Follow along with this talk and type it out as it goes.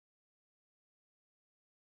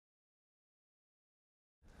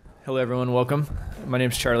Hello, everyone. Welcome. My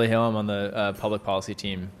name is Charlie Hill. I'm on the public policy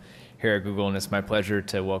team here at Google, and it's my pleasure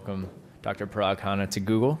to welcome Dr. Parag Khanna to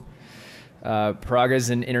Google. Parag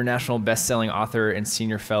is an international best-selling author and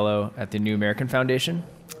senior fellow at the New American Foundation.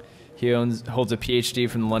 He holds a PhD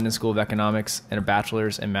from the London School of Economics and a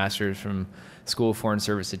bachelor's and master's from School of Foreign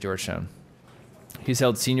Service at Georgetown. He's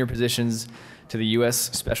held senior positions to the U.S.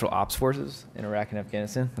 Special Ops Forces in Iraq and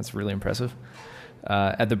Afghanistan. That's really impressive.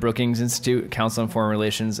 At the Brookings Institute, Council on Foreign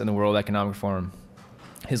Relations, and the World Economic Forum.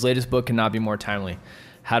 His latest book cannot be more timely,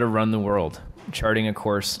 How to Run the World, Charting a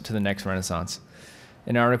Course to the Next Renaissance.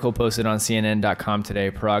 An article posted on CNN.com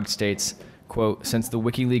today, Parag states, quote, "Since the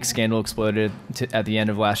WikiLeaks scandal exploded at the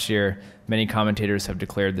end of last year, many commentators have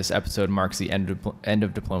declared this episode marks the end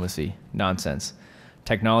of diplomacy. Nonsense.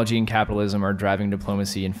 Technology and capitalism are driving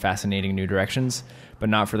diplomacy in fascinating new directions, but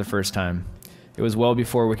not for the first time. It was well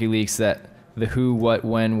before WikiLeaks that the who, what,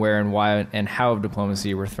 when, where, and why, and how of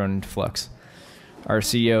diplomacy were thrown into flux. Our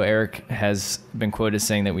CEO, Eric, has been quoted as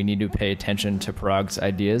saying that we need to pay attention to Parag's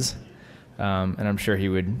ideas, and I'm sure he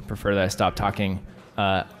would prefer that I stop talking.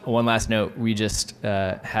 One last note, we just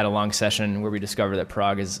had a long session where we discovered that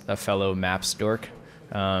Parag is a fellow MAPS dork.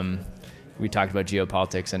 We talked about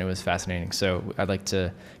geopolitics, and it was fascinating. So I'd like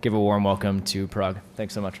to give a warm welcome to Parag.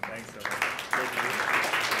 Thanks so much. Thanks so much.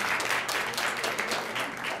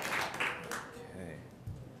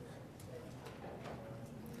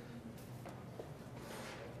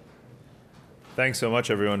 Thanks so much,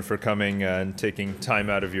 everyone, for coming and taking time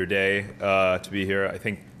out of your day to be here. I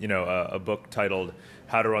think a book titled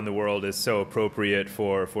 "How to Run the World" is so appropriate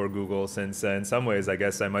for Google, since in some ways, I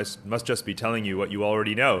guess I must just be telling you what you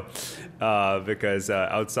already know, because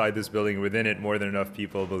outside this building, within it, more than enough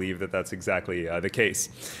people believe that that's exactly the case.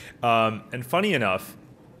 And funny enough,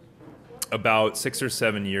 about 6 or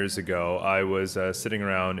 7 years ago, I was sitting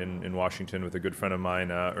around in Washington with a good friend of mine,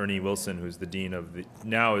 Ernie Wilson, who's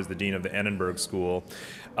now is the dean of the Annenberg School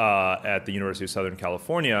at the University of Southern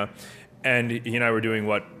California, and he and I were doing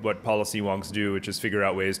what policy wonks do, which is figure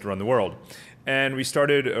out ways to run the world. And we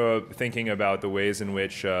started thinking about the ways in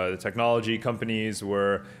which the technology companies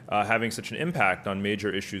were having such an impact on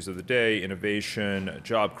major issues of the day: innovation,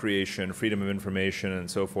 job creation, freedom of information, and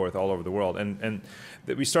so forth, all over the world. And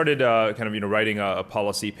we started writing a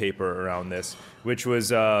policy paper around this, which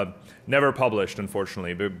was never published,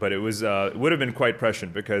 unfortunately, but it would have been quite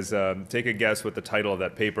prescient, because take a guess what the title of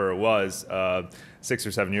that paper was 6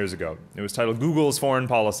 or 7 years ago. It was titled "Google's Foreign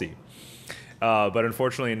Policy." But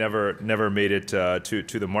unfortunately, it never made it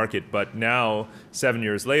to the market. But now, 7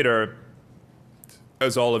 years later,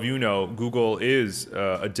 as all of you know, Google is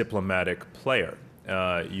a diplomatic player.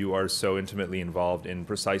 You are so intimately involved in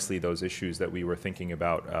precisely those issues that we were thinking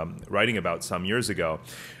about, writing about some years ago.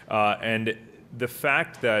 And the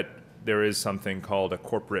fact that there is something called a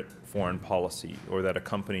corporate foreign policy, or that a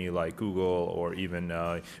company like Google, or even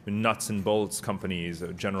nuts and bolts companies,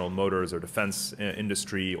 General Motors or defense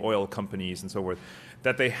industry, oil companies, and so forth,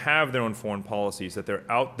 that they have their own foreign policies, that they're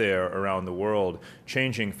out there around the world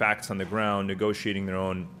changing facts on the ground, negotiating their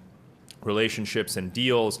own relationships and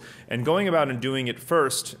deals, and going about and doing it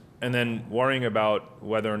first, and then worrying about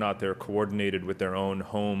whether or not they're coordinated with their own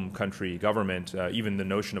home country government. Even the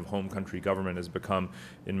notion of home country government has become,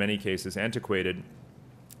 in many cases, antiquated.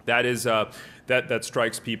 That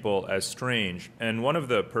strikes people as strange. And one of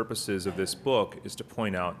the purposes of this book is to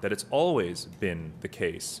point out that it's always been the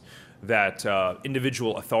case that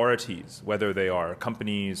individual authorities, whether they are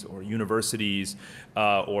companies or universities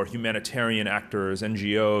or humanitarian actors,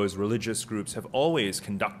 NGOs, religious groups, have always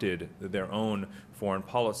conducted their own foreign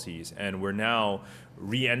policies. And we're now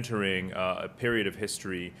re-entering a period of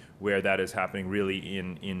history where that is happening really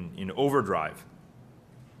in overdrive.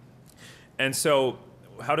 And so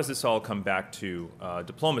how does this all come back to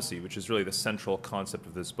diplomacy, which is really the central concept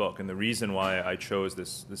of this book? And the reason why I chose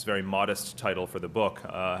this very modest title for the book,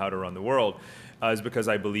 How to Run the World, is because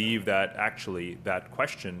I believe that actually that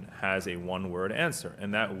question has a one-word answer,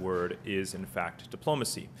 and that word is, in fact,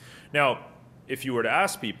 diplomacy. Now, if you were to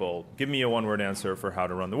ask people, give me a one-word answer for how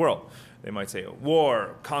to run the world, they might say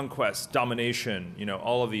war, conquest, domination,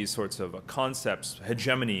 all of these sorts of concepts,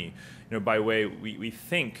 hegemony, by way we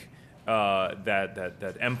think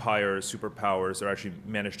that empires, superpowers, are actually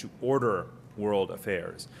managed to order world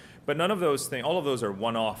affairs. But none of those things, all of those are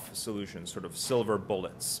one-off solutions, sort of silver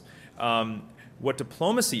bullets. What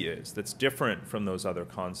diplomacy is that's different from those other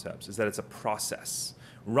concepts is that it's a process.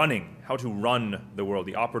 Running, how to run the world.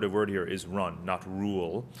 The operative word here is run, not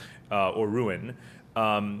rule or ruin,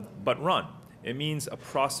 but run. It means a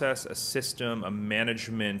process, a system, a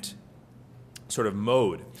management sort of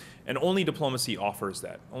mode. And only diplomacy offers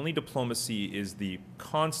that. Only diplomacy is the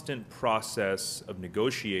constant process of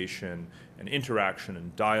negotiation and interaction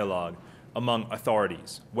and dialogue among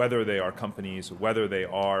authorities, whether they are companies, whether they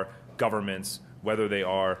are governments, whether they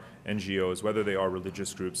are NGOs, whether they are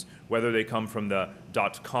religious groups, whether they come from the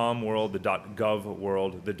 .com world, the .gov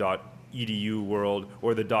world, the .edu world,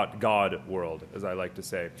 or the .god world, as I like to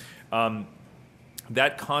say.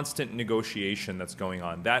 That constant negotiation that's going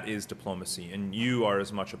on, that is diplomacy. And you are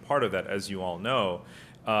as much a part of that, as you all know,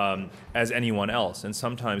 as anyone else, and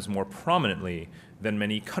sometimes more prominently than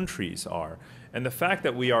many countries are. And the fact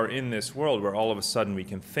that we are in this world where all of a sudden we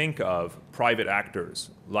can think of private actors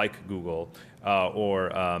like Google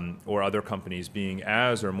or other companies being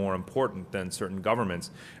as or more important than certain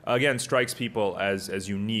governments, again, strikes people as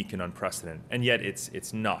unique and unprecedented. And yet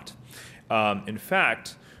it's not. In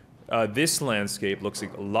fact, this landscape looks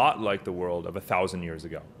a lot like the world of 1,000 years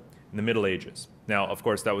ago, in the Middle Ages. Now, of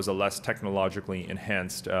course, that was a less technologically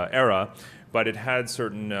enhanced era, but it had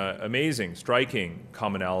certain amazing, striking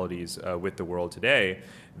commonalities with the world today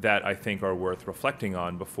that I think are worth reflecting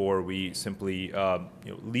on before we simply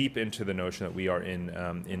leap into the notion that we are in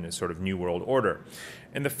a sort of new world order.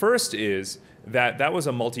 And the first is that that was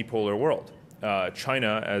a multipolar world.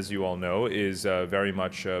 China, as you all know, is very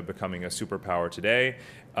much becoming a superpower today.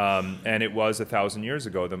 And it was 1,000 years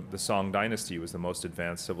ago. The Song dynasty was the most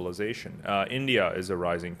advanced civilization. India is a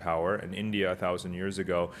rising power, and India 1,000 years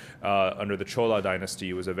ago, under the Chola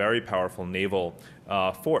dynasty, was a very powerful naval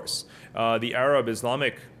force. The Arab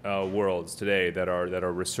Islamic worlds today that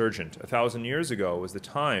are resurgent, 1,000 years ago was the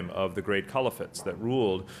time of the great caliphates that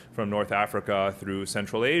ruled from North Africa through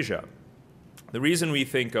Central Asia. The reason we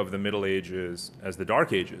think of the Middle Ages as the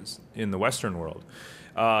Dark Ages in the Western world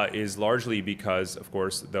is largely because, of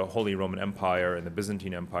course, the Holy Roman Empire and the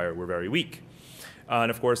Byzantine Empire were very weak. And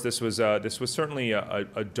of course, this was certainly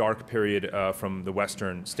a dark period from the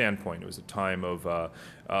Western standpoint. It was a time of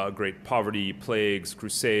great poverty, plagues,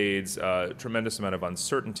 crusades, tremendous amount of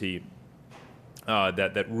uncertainty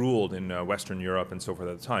that ruled in Western Europe and so forth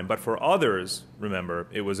at the time. But for others, remember,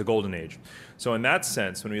 it was a golden age. So in that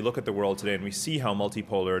sense, when we look at the world today and we see how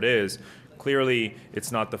multipolar it is, clearly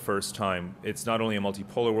it's not the first time. It's not only a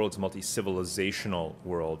multipolar world, it's a multi-civilizational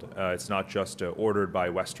world. It's not just ordered by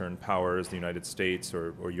Western powers, the United States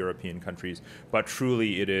or European countries, but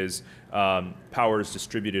truly it is powers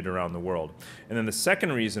distributed around the world. And then the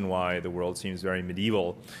second reason why the world seems very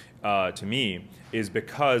medieval to me is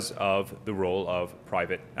because of the role of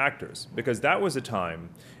private actors. Because that was a time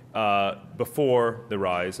before the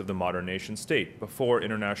rise of the modern nation state, before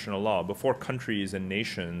international law, before countries and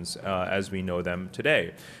nations as we know them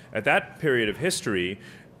today. At that period of history,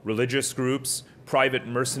 religious groups, private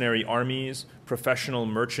mercenary armies, professional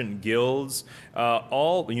merchant guilds,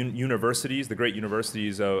 all universities, the great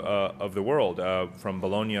universities of the world, from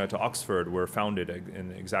Bologna to Oxford, were founded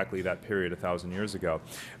in exactly that period 1,000 years ago,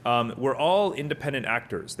 were all independent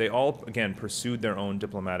actors. They all, again, pursued their own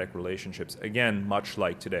diplomatic relationships, again, much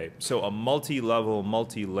like today. So a multi-level,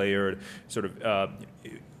 multi-layered sort of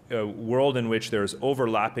a world in which there's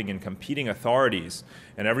overlapping and competing authorities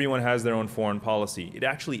and everyone has their own foreign policy, it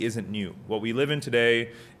actually isn't new. What we live in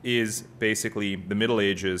today is basically the Middle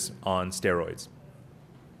Ages on steroids.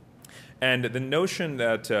 And the notion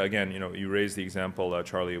that, again, you raised the example,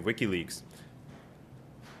 Charlie, of WikiLeaks.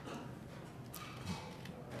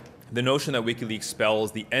 The notion that WikiLeaks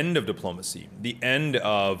spells the end of diplomacy, the end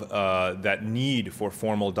of that need for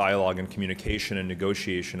formal dialogue and communication and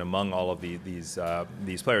negotiation among all of these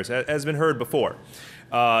players has been heard before.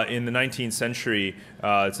 In the 19th century,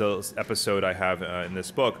 it's an episode I have in this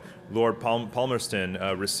book, Lord Palmerston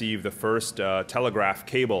received the first telegraph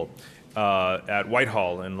cable at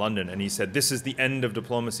Whitehall in London, and he said, this is the end of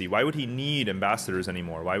diplomacy. Why would he need ambassadors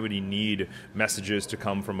anymore? Why would he need messages to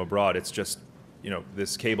come from abroad? It's just,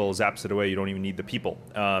 this cable zaps it away. You don't even need the people.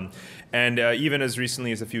 And even as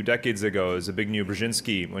recently as a few decades ago, Zbigniew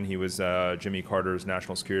Brzezinski, when he was Jimmy Carter's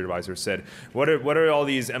national security advisor, said, what are all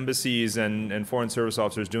these embassies and foreign service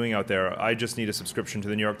officers doing out there? I just need a subscription to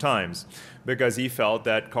the New York Times, because he felt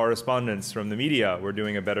that correspondents from the media were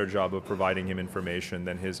doing a better job of providing him information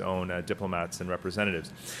than his own diplomats and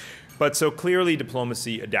representatives. But so clearly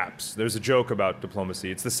diplomacy adapts. There's a joke about diplomacy.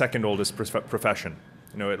 It's the second oldest profession.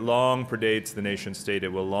 It long predates the nation state, it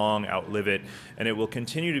will long outlive it, and it will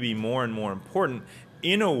continue to be more and more important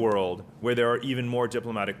in a world where there are even more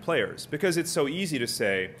diplomatic players. Because it's so easy to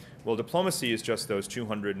say, Well, diplomacy is just those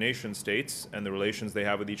 200 nation states and the relations they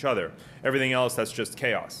have with each other. Everything else, that's just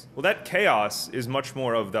chaos. Well, that chaos is much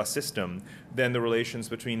more of the system than the relations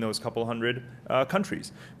between those couple hundred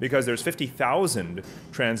countries, because there's 50,000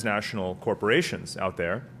 transnational corporations out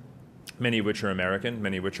there, many of which are American,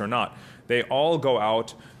 many of which are not. They all go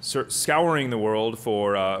out scouring the world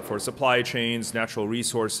for supply chains, natural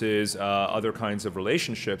resources, other kinds of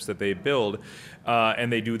relationships that they build,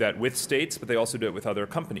 and they do that with states, but they also do it with other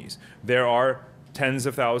companies. There are tens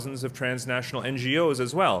of thousands of transnational NGOs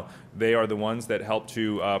as well. They are the ones that help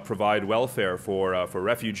to provide welfare for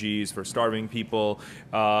refugees, for starving people,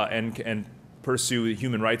 and pursue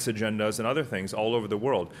human rights agendas and other things all over the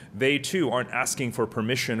world. They too aren't asking for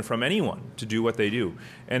permission from anyone to do what they do.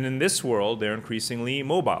 And in this world, they're increasingly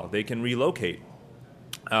mobile. They can relocate.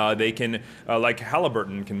 They can, like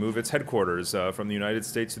Halliburton, can move its headquarters from the United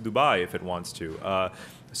States to Dubai if it wants to.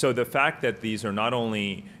 So the fact that these are not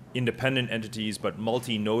only independent entities but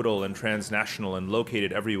multinodal and transnational and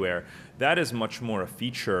located everywhere, that is much more a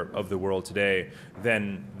feature of the world today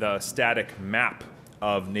than the static map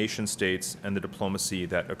of nation states and the diplomacy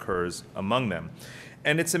that occurs among them.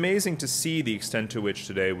 And it's amazing to see the extent to which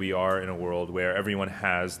today we are in a world where everyone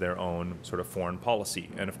has their own sort of foreign policy.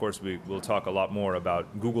 And of course, we will talk a lot more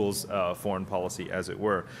about Google's foreign policy, as it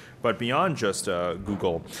were. But beyond just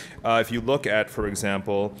Google, if you look at, for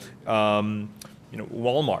example,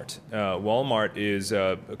 Walmart. Walmart is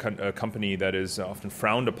a company that is often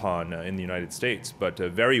frowned upon in the United States, but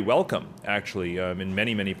very welcome, actually, in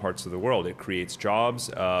many, many parts of the world. It creates jobs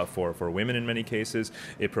for women in many cases.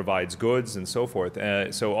 It provides goods and so forth.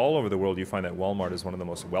 So all over the world, you find that Walmart is one of the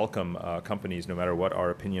most welcome companies, no matter what our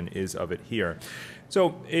opinion is of it here.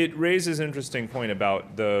 So it raises an interesting point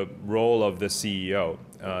about the role of the CEO.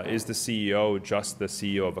 Is the CEO just the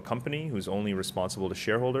CEO of a company who's only responsible to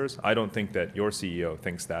shareholders? I don't think that your CEO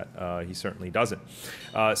thinks that. He certainly doesn't.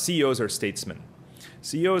 CEOs are statesmen.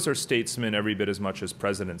 CEOs are statesmen every bit as much as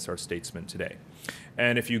presidents are statesmen today.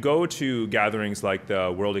 And if you go to gatherings like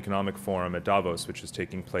the World Economic Forum at Davos, which is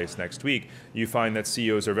taking place next week, you find that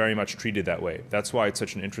CEOs are very much treated that way. That's why it's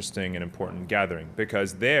such an interesting and important gathering,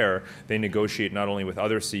 because there they negotiate not only with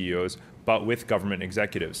other CEOs, but with government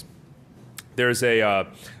executives. There's a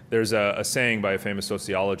saying by a famous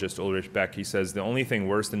sociologist, Ulrich Beck. He says, the only thing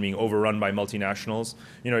worse than being overrun by multinationals,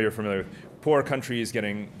 you're familiar with poor countries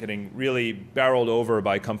getting really barreled over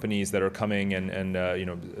by companies that are coming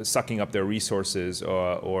and sucking up their resources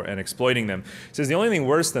and exploiting them. He says the only thing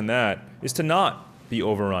worse than that is to not be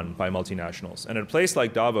overrun by multinationals. And at a place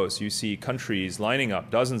like Davos, you see countries lining up,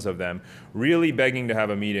 dozens of them, really begging to have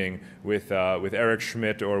a meeting with Eric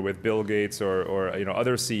Schmidt or with Bill Gates or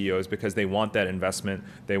other CEOs, because they want that investment,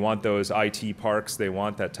 they want those IT parks, they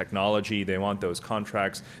want that technology, they want those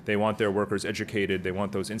contracts, they want their workers educated, they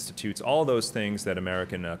want those institutes, all those things that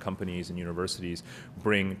American companies and universities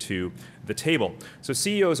bring to the table. So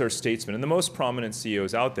CEOs are statesmen, and the most prominent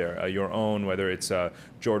CEOs out there, your own, whether it's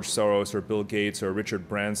George Soros or Bill Gates or Richard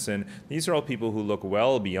Branson, these are all people who look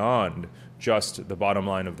well beyond just the bottom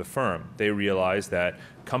line of the firm. They realize that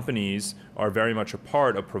companies are very much a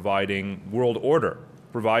part of providing world order,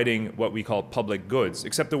 providing what we call public goods,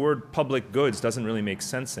 except the word public goods doesn't really make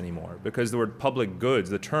sense anymore, because the word public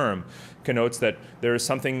goods, the term, connotes that there is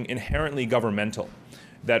something inherently governmental,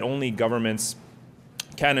 that only governments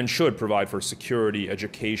can and should provide for security,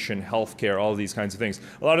 education, healthcare, all of these kinds of things.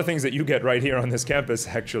 A lot of things that you get right here on this campus,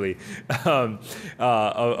 actually,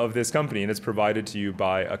 of this company, and it's provided to you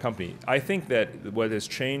by a company. I think that what has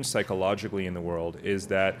changed psychologically in the world is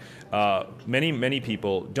that many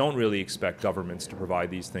people don't really expect governments to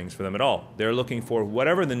provide these things for them at all. They're looking for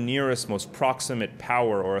whatever the nearest, most proximate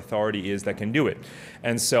power or authority is that can do it.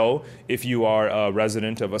 And so, if you are a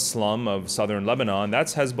resident of a slum of southern Lebanon,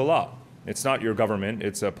 that's Hezbollah. It's not your government.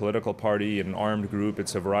 It's a political party, an armed group.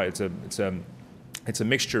 It's a variety. It's a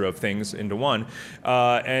mixture of things into one.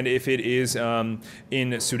 And if it is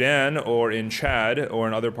in Sudan or in Chad or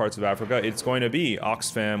in other parts of Africa, it's going to be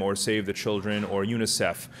Oxfam or Save the Children or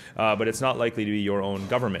UNICEF. But it's not likely to be your own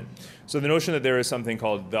government. So the notion that there is something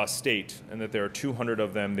called the state, and that there are 200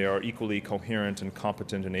 of them, they are equally coherent and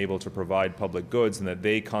competent and able to provide public goods, and that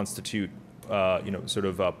they constitute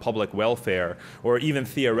public welfare, or even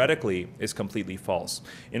theoretically, is completely false.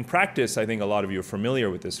 In practice, I think a lot of you are familiar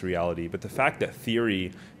with this reality, but the fact that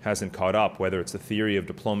theory hasn't caught up, whether it's the theory of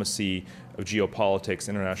diplomacy, of geopolitics,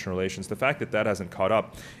 international relations, the fact that that hasn't caught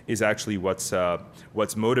up is actually what's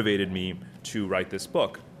motivated me to write this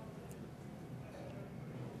book.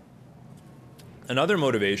 Another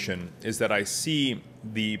motivation is that I see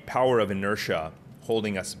the power of inertia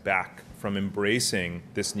holding us back from embracing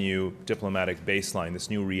this new diplomatic baseline, this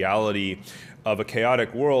new reality of a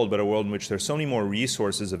chaotic world, but a world in which there's so many more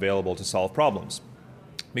resources available to solve problems.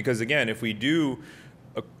 Because again, if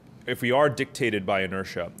we are dictated by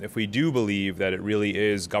inertia, if we do believe that it really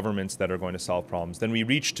is governments that are going to solve problems, then we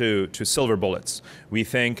reach to silver bullets. We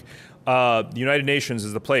think the United Nations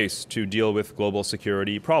is the place to deal with global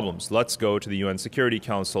security problems. Let's go to the UN Security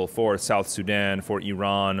Council for South Sudan, for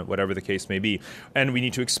Iran, whatever the case may be. And we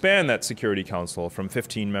need to expand that Security Council from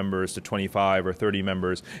 15 members to 25 or 30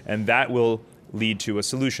 members, and that will lead to a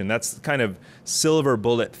solution. That's the kind of silver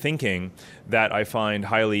bullet thinking that I find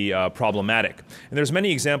highly problematic. And there's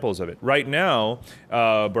many examples of it. Right now,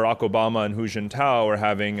 Barack Obama and Hu Jintao are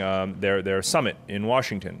having their summit in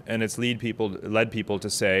Washington, and it's led people to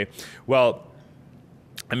say, well,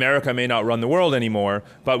 America may not run the world anymore,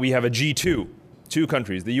 but we have a G2, two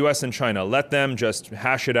countries, the US and China. Let them just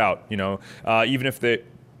hash it out, you know, even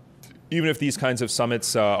if these kinds of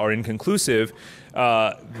summits are inconclusive,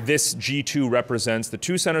 this G2 represents the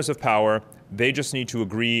two centers of power. They just need to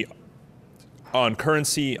agree on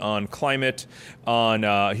currency, on climate,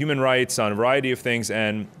 on human rights, on a variety of things,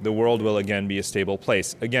 and the world will again be a stable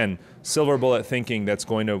place. Again, silver bullet thinking that's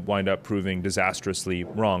going to wind up proving disastrously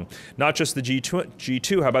wrong. Not just the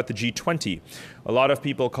G2, how about the G20? A lot of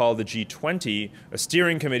people call the G20 a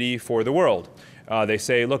steering committee for the world. They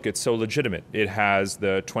say, look, it's so legitimate. It has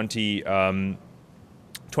the 20 of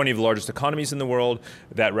the largest economies in the world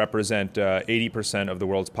that represent 80% of the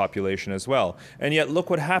world's population as well. And yet look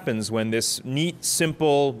what happens when this neat,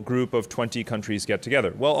 simple group of 20 countries get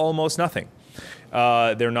together. Well, almost nothing.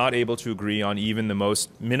 They're not able to agree on even the most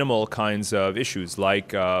minimal kinds of issues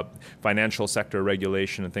like financial sector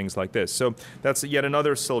regulation and things like this. So that's yet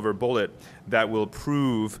another silver bullet that will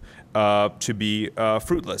prove to be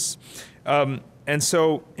fruitless. And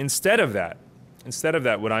so instead of that,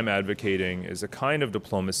 what I'm advocating is a kind of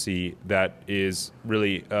diplomacy that is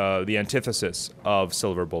really the antithesis of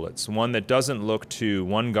silver bullets, one that doesn't look to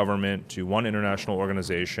one government, to one international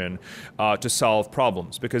organization to solve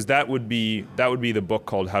problems, because that would be the book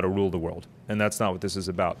called How to Rule the World. And that's not what this is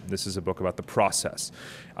about. This is a book about the process.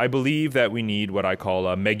 I believe that we need what I call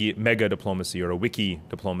a mega diplomacy or a wiki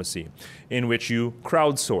diplomacy, in which you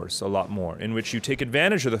crowdsource a lot more, in which you take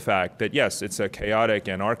advantage of the fact that, yes, it's a chaotic,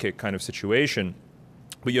 anarchic kind of situation,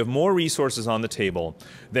 but you have more resources on the table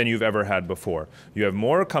than you've ever had before. You have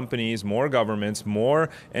more companies, more governments,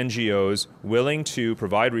 more NGOs willing to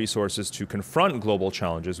provide resources to confront global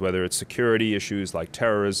challenges, whether it's security issues like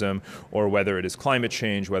terrorism, or whether it is climate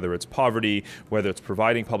change, whether it's poverty, whether it's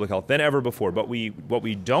providing public health, than ever before. But what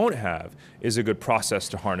we don't have is a good process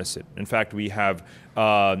to harness it. In fact, we have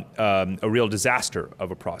a real disaster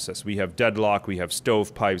of a process. We have deadlock, we have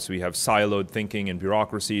stovepipes, we have siloed thinking and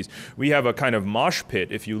bureaucracies. We have a kind of mosh pit.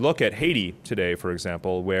 If you look at Haiti today, for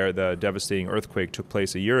example, where the devastating earthquake took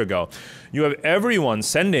place a year ago, you have everyone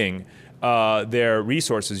sending their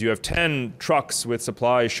resources. You have 10 trucks with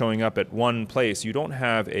supplies showing up at one place. You don't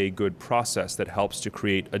have a good process that helps to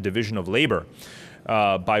create a division of labor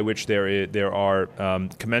by which there are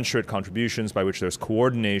commensurate contributions, by which there's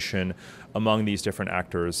coordination among these different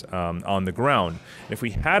actors on the ground. If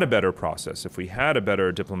we had a better process, if we had a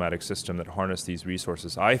better diplomatic system that harnessed these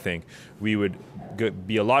resources, I think we would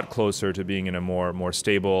be a lot closer to being in a more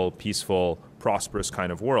stable, peaceful, prosperous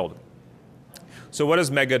kind of world. So what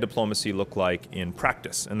does mega diplomacy look like in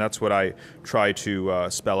practice? And that's what I try to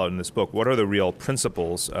spell out in this book. What are the real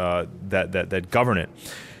principles that govern it?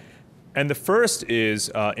 And the first is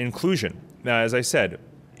inclusion. Now, as I said,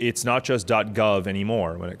 it's not just .gov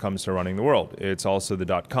anymore when it comes to running the world. It's also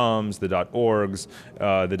the .coms, the .orgs,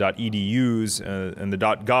 the .edus, and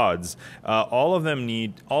the .gods. All of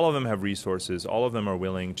them have resources. All of them are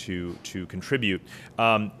willing to contribute.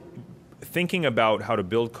 Thinking about how to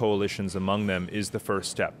build coalitions among them is the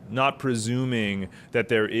first step, not presuming that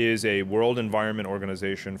there is a World Environment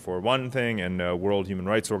Organization for one thing and a World Human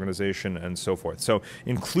Rights Organization and so forth. So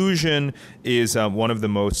inclusion is one of the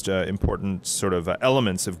most important sort of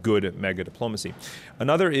elements of good mega diplomacy.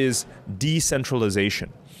 Another is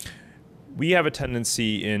decentralization. We have a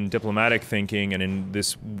tendency in diplomatic thinking and in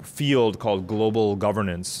this field called global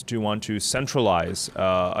governance to want to centralize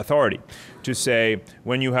authority, to say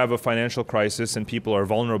when you have a financial crisis and people are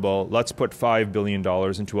vulnerable, let's put $5 billion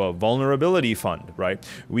into a vulnerability fund, right?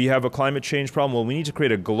 We have a climate change problem, well, we need to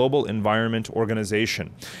create a global environment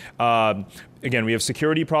organization. Again, we have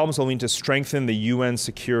security problems, well, we need to strengthen the UN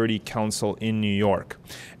Security Council in New York.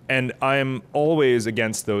 And I am always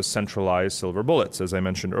against those centralized silver bullets, as I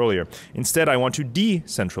mentioned earlier. Instead, I want to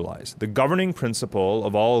decentralize. The governing principle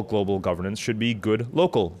of all global governance should be good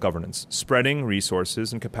local governance, spreading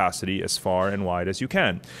resources and capacity as far and wide as you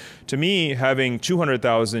can. To me, having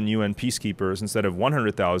 200,000 UN peacekeepers instead of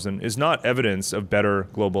 100,000 is not evidence of better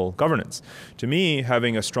global governance. To me,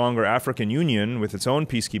 having a stronger African Union with its own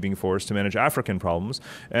peacekeeping force to manage African problems,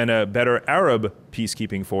 and a better Arab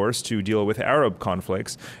peacekeeping force to deal with Arab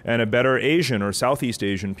conflicts, and a better Asian or Southeast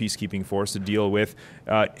Asian peacekeeping force to deal with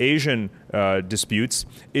Asian disputes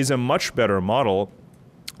is a much better model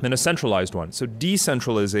than a centralized one. So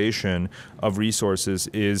decentralization of resources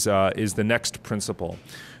is the next principle.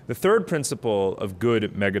 The third principle of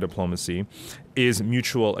good megadiplomacy is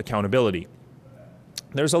mutual accountability.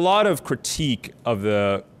 There's a lot of critique of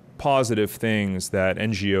the positive things that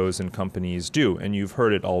NGOs and companies do, and you've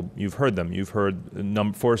heard it all. You've heard them. You've heard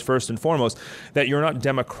first and foremost that you're not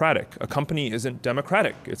democratic. A company isn't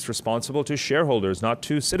democratic. It's responsible to shareholders, not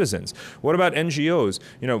to citizens. What about NGOs?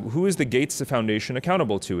 You know, who is the Gates Foundation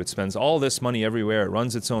accountable to? It spends all this money everywhere. It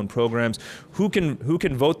runs its own programs. Who can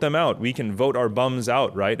vote them out? We can vote our bums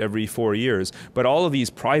out, right, every 4 years. But all of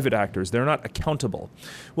these private actors, they're not accountable.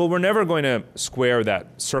 Well, we're never going to square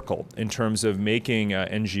that circle in terms of making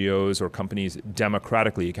NGOs or companies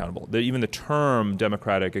democratically accountable. Even the term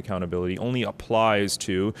democratic accountability only applies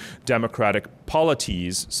to democratic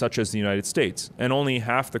polities such as the United States, and only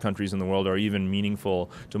half the countries in the world are even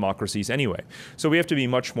meaningful democracies anyway. So we have to be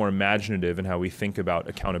much more imaginative in how we think about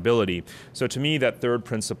accountability. So to me, that third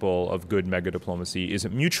principle of good megadiplomacy is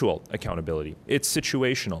mutual accountability. It's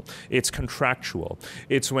situational. It's contractual.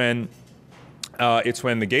 It's when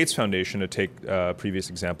the Gates Foundation, to take a previous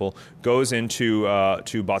example, goes into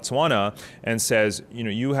to Botswana and says, you know,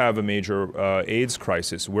 you have a major AIDS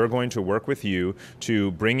crisis. We're going to work with you to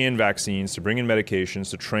bring in vaccines, to bring in medications,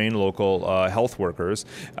 to train local health workers,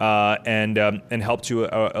 and help to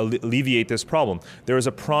alleviate this problem. There is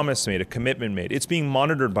a promise made, a commitment made. It's being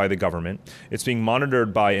monitored by the government. It's being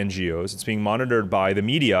monitored by NGOs. It's being monitored by the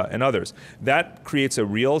media and others. That creates a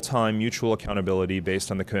real-time mutual accountability based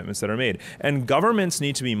on the commitments that are made. And governments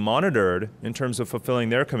need to be monitored in terms of fulfilling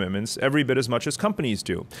their commitments every bit as much as companies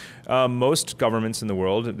do. Most governments in the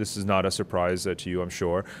world, this is not a surprise to you, I'm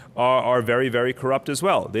sure, are very, very corrupt as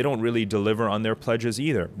well. They don't really deliver on their pledges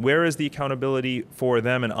either. Where is the accountability for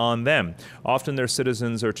them and on them? Often their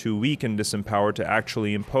citizens are too weak and disempowered to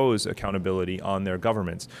actually impose accountability on their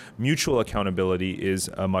governments. Mutual accountability is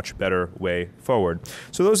a much better way forward.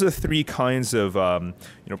 So those are the three kinds of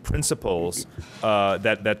principles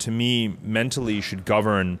that to me mentally should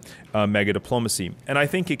govern mega diplomacy. And I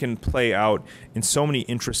think it can play out in so many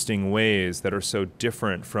interesting ways that are so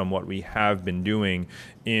different from what we have been doing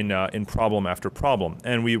in problem after problem.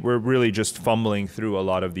 And we're really just fumbling through a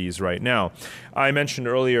lot of these right now. I mentioned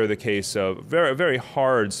earlier the case of very, very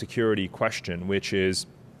hard security question, which is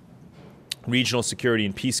regional security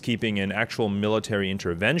and peacekeeping and actual military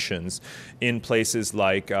interventions in places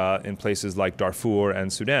like Darfur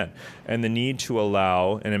and Sudan, and the need to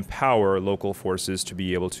allow and empower local forces to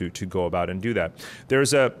be able to go about and do that.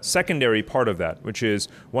 There's a secondary part of that, which is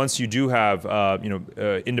once you do have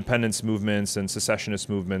independence movements and secessionist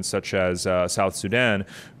movements such as South Sudan,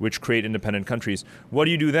 which create independent countries, what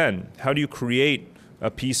do you do then? How do you create a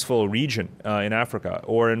peaceful region in Africa,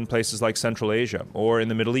 or in places like Central Asia, or in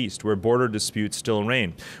the Middle East, where border disputes still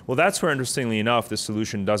reign? Well, that's where, interestingly enough, the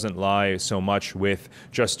solution doesn't lie so much with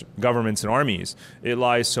just governments and armies. It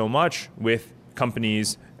lies so much with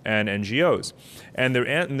companies and NGOs. And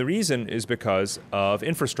the reason is because of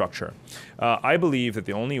infrastructure. I believe that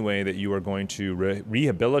the only way that you are going to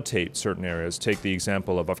rehabilitate certain areas, take the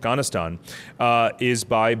example of Afghanistan, is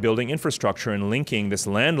by building infrastructure and linking this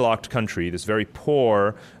landlocked country, this very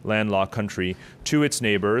poor landlocked country, to its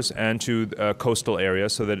neighbors and to coastal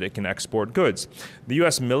areas so that it can export goods. The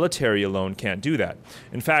US military alone can't do that.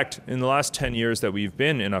 In fact, in the last 10 years that we've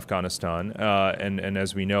been in Afghanistan, and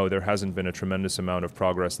as we know, there hasn't been a tremendous amount of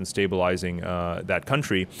progress in stabilizing that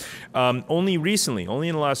country. Only recently, only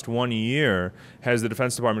in the last 1 year, has the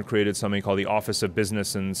Defense Department created something called the Office of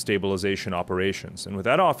Business and Stabilization Operations. And what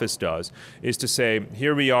that office does is to say,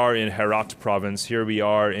 here we are in Herat province, here we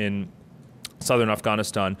are in southern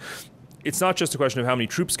Afghanistan. it's not just a question of how many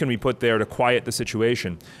troops can we put there to quiet the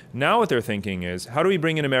situation. Now what they're thinking is, how do we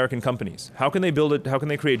bring in American companies? How can they build it? How can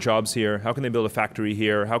they create jobs here? How can they build a factory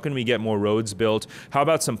here? How can we get more roads built? How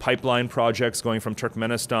about some pipeline projects going from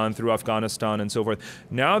Turkmenistan through Afghanistan and so forth?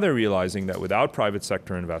 Now they're realizing that without private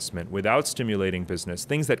sector investment, without stimulating business,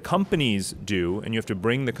 things that companies do, and you have to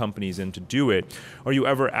bring the companies in to do it, are you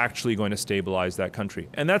ever actually going to stabilize that country?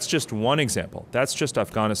 And that's just one example. That's just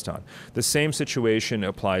Afghanistan. The same situation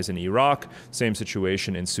applies in Iraq. Same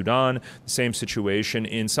situation in Sudan, same situation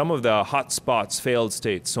in some of the hot spots, failed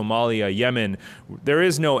states, Somalia, Yemen. There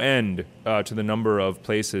is no end to the number of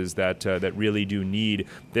places that really do need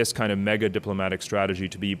this kind of mega diplomatic strategy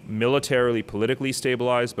to be militarily, politically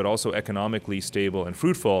stabilized, but also economically stable and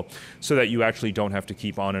fruitful, so that you actually don't have to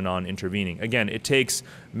keep on and on intervening. Again, it takes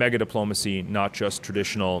mega diplomacy, not just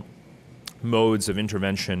traditional modes of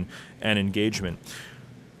intervention and engagement.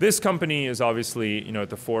 This company is obviously, at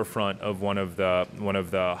the forefront of one of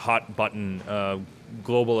the hot button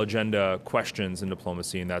global agenda questions in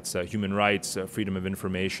diplomacy, and that's human rights, freedom of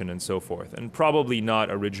information, and so forth. And probably not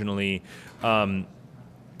originally, by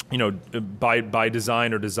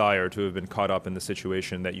design or desire to have been caught up in the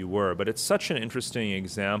situation that you were. But it's such an interesting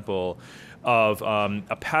example of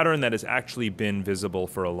a pattern that has actually been visible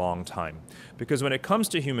for a long time. Because when it comes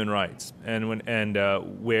to human rights,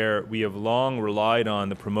 where we have long relied on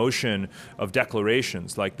the promotion of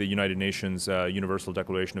declarations like the United Nations Universal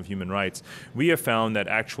Declaration of Human Rights, we have found that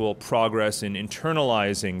actual progress in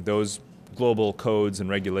internalizing those global codes and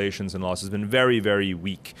regulations and laws has been very, very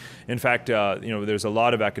weak. In fact, there's a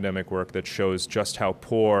lot of academic work that shows just how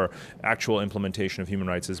poor actual implementation of human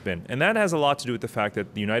rights has been. And that has a lot to do with the fact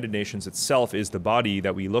that the United Nations itself is the body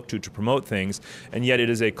that we look to promote things, and yet it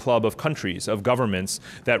is a club of countries, of governments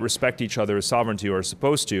that respect each other's sovereignty, or are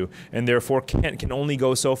supposed to, and therefore can only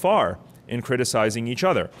go so far in criticizing each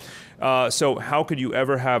other. So how could you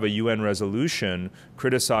ever have a UN resolution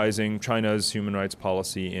criticizing China's human rights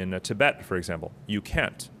policy in Tibet, for example? You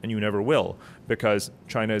can't, and you never will, because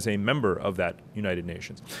China is a member of that United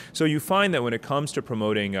Nations. So you find that when it comes to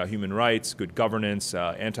promoting human rights, good governance,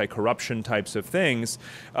 anti-corruption types of things,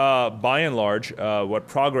 by and large, what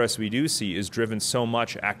progress we do see is driven so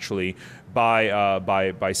much actually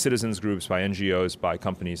by citizens groups, by NGOs, by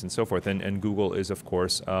companies, and so forth. And Google is, of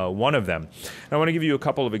course, one of them. And I want to give you a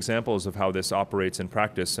couple of examples of how this operates in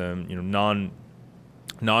practice,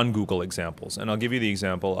 non-Google examples. And I'll give you the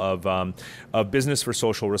example of Business for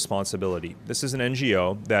Social Responsibility. This is an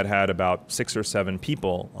NGO that had about 6 or 7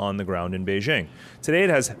 people on the ground in Beijing. Today it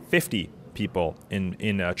has 50 people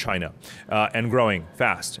in China and growing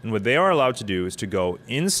fast. And what they are allowed to do is to go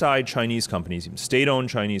inside Chinese companies, even state-owned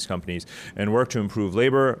Chinese companies, and work to improve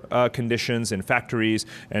labor conditions in factories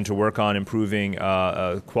and to work on improving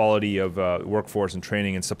quality of workforce and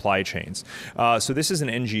training and supply chains. So this is an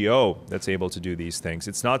NGO that's able to do these things.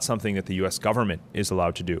 It's not something that the US government is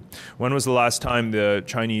allowed to do. When was the last time the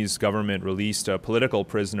Chinese government released a political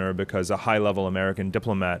prisoner because a high-level American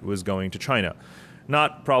diplomat was going to China?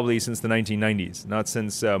 Not probably since the 1990s, not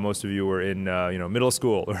since most of you were in middle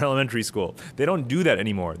school or elementary school. They don't do that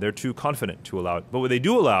anymore. They're too confident to allow it. But what they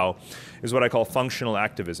do allow is what I call functional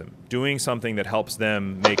activism, doing something that helps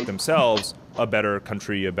them make themselves a better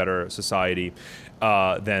country, a better society,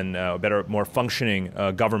 than a better, more functioning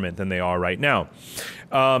government than they are right now.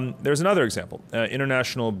 There's another example,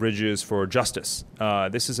 International Bridges for Justice.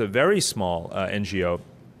 This is a very small NGO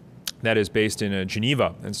that is based in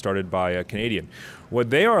Geneva and started by a Canadian. What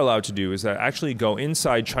they are allowed to do is actually go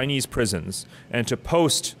inside Chinese prisons and to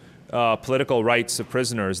post political rights of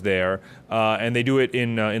prisoners there, and they do it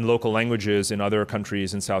in local languages in other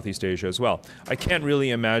countries in Southeast Asia as well. I can't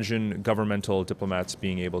really imagine governmental diplomats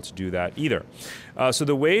being able to do that either. So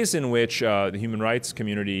the ways in which the human rights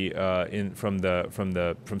community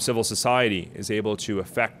from civil society is able to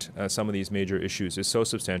affect some of these major issues is so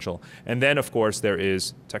substantial. And then, of course, there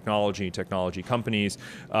is technology companies,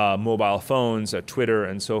 mobile phones, Twitter,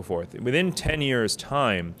 and so forth. Within 10 years'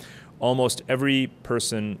 time, almost every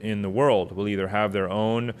person in the world will either have their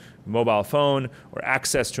own mobile phone or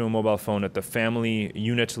access to a mobile phone at the family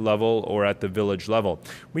unit level or at the village level.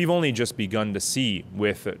 We've only just begun to see,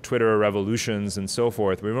 with Twitter revolutions and so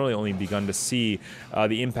forth, we've really only begun to see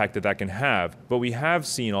the impact that can have. But we have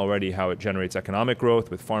seen already how it generates economic growth,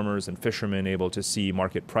 with farmers and fishermen able to see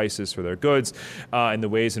market prices for their goods, and the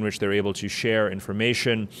ways in which they're able to share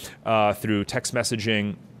information through text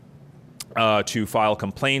messaging, to file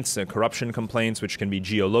complaints, corruption complaints, which can be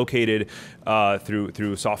geolocated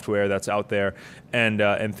through software that's out there,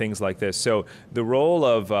 and things like this. So the role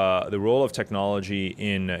of technology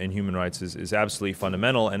in human rights is absolutely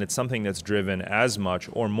fundamental, and it's something that's driven as much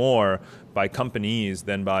or more by companies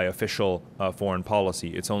than by official foreign policy.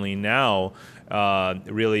 It's only now,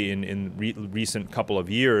 really in recent couple of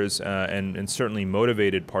years, and certainly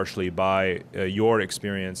motivated partially by your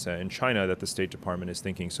experience in China, that the State Department is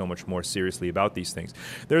thinking so much more seriously about these things.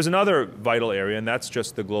 There's another vital area, and that's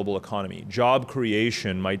just the global economy. Job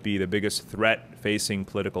creation might be the biggest threat facing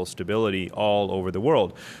political stability all over the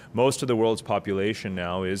world. Most of the world's population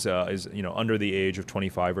now is under the age of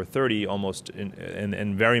 25 or 30, almost,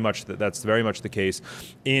 and very much that's very much the case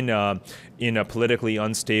in a politically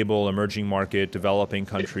unstable emerging market, developing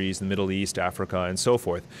countries, the Middle East, Africa, and so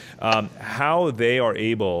forth. How they are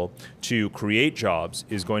able to create jobs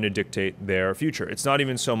is going to dictate their future. It's not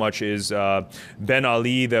even so much is Ben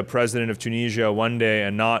Ali the president of Tunisia one day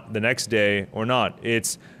and not the next day or not.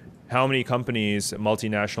 It's how many companies,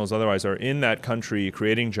 multinationals otherwise, are in that country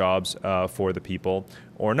creating jobs for the people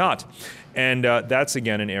or not. And that's,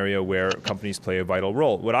 again, an area where companies play a vital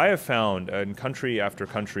role. What I have found in country after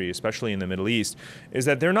country, especially in the Middle East, is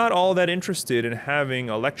that they're not all that interested in having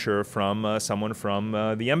a lecture from someone from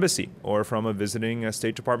the embassy or from a visiting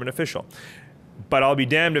State Department official. But I'll be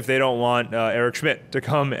damned if they don't want Eric Schmidt to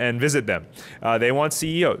come and visit them. They want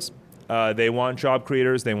CEOs. They want job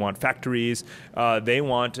creators, they want factories, they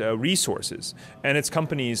want resources. And it's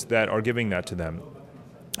companies that are giving that to them.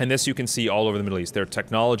 And this you can see all over the Middle East. There are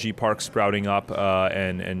technology parks sprouting up,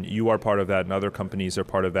 and you are part of that, and other companies are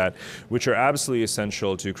part of that, which are absolutely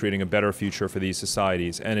essential to creating a better future for these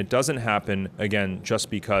societies. And it doesn't happen, again, just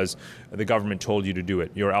because the government told you to do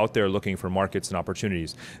it. You're out there looking for markets and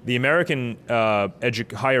opportunities. The American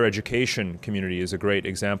higher education community is a great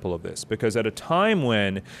example of this, because at a time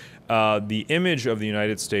when the image of the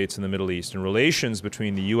United States and the Middle East and relations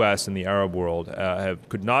between the U.S. and the Arab world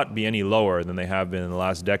could not be any lower than they have been in the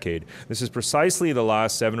last decade. This is precisely the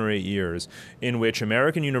last 7 or 8 years in which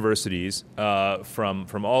American universities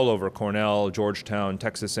from all over, Cornell, Georgetown,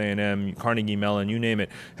 Texas A&M, Carnegie Mellon, you name it,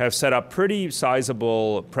 have set up pretty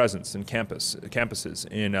sizable presence in campuses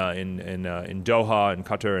in Doha, in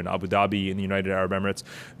Qatar, in Abu Dhabi, in the United Arab Emirates,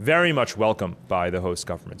 very much welcomed by the host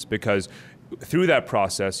governments, because through that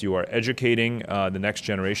process, you are educating the next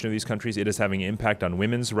generation of these countries. It is having an impact on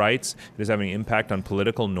women's rights. It is having an impact on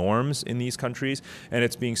political norms in these countries. And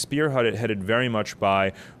it's being spearheaded very much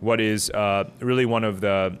by what is really one of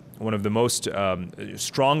the most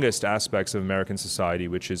strongest aspects of American society,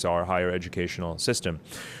 which is our higher educational system.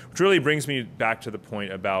 Which really brings me back to the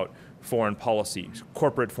point about foreign policy,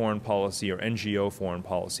 corporate foreign policy, or NGO foreign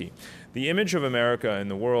policy. The image of America in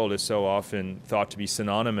the world is so often thought to be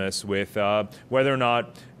synonymous with whether or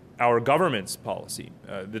not our government's policy,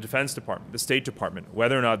 the Defense Department, the State Department,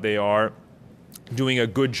 whether or not they are doing a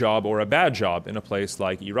good job or a bad job in a place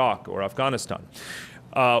like Iraq or Afghanistan,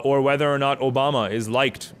 or whether or not Obama is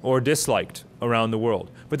liked or disliked around the world.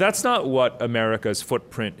 But that's not what America's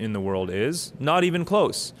footprint in the world is, not even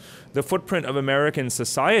close. The footprint of American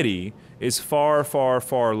society is far, far,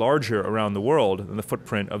 far larger around the world than the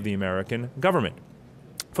footprint of the American government.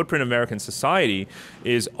 Footprint of American society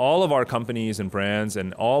is all of our companies and brands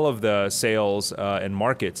and all of the sales and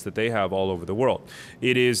markets that they have all over the world.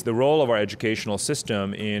 It is the role of our educational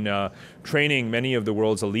system in training many of the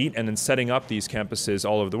world's elite and in setting up these campuses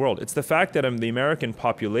all over the world. It's the fact that the American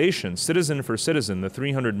population, citizen for citizen, the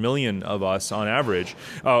 300 million of us on average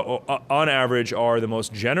are the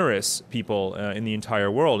most generous people in the entire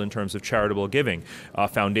world in terms of charitable giving,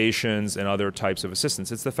 foundations and other types of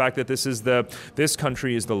assistance. It's the fact that this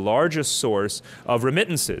country is the largest source of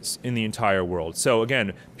remittances in the entire world. So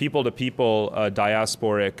again, people-to-people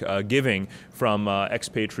diasporic giving from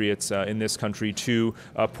expatriates in this country to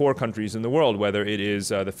poor countries in the world, whether it is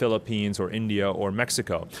the Philippines or India or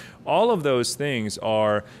Mexico. All of those things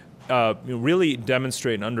are really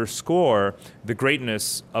demonstrate and underscore the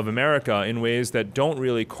greatness of America in ways that don't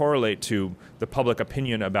really correlate to the public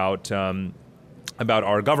opinion about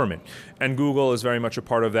our government. And Google is very much a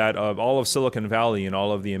part of that, of all of Silicon Valley and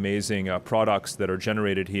all of the amazing products that are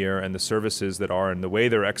generated here and the services that are and the way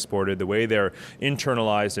they're exported, the way they're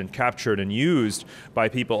internalized and captured and used by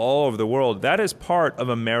people all over the world. That is part of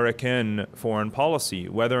American foreign policy,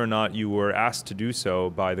 whether or not you were asked to do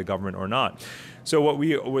so by the government or not. So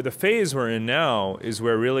where the phase we're in now is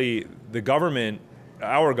where really the government,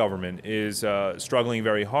 our government, is struggling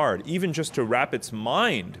very hard, even just to wrap its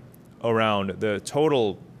mind around the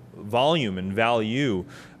total volume and value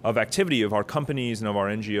of activity of our companies and of our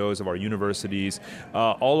NGOs, of our universities,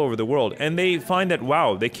 all over the world. And they find that,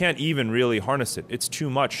 wow, they can't even really harness it. It's too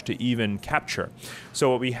much to even capture. So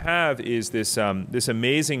what we have is this, this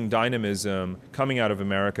amazing dynamism coming out of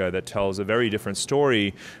America that tells a very different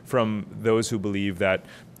story from those who believe that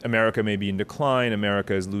America may be in decline,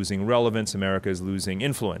 America is losing relevance, America is losing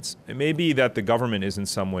influence. It may be that the government is in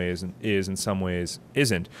some ways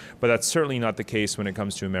isn't, but that's certainly not the case when it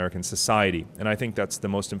comes to American society. And I think that's the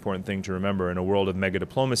most important thing to remember in a world of mega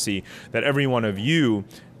diplomacy, that every one of you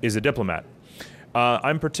is a diplomat.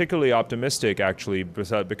 I'm particularly optimistic, actually,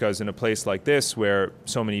 because in a place like this where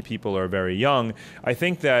so many people are very young, I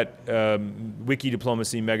think that wiki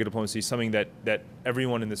diplomacy, mega diplomacy is something that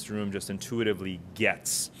everyone in this room just intuitively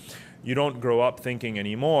gets. You don't grow up thinking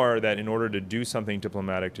anymore that in order to do something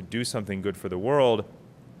diplomatic, to do something good for the world,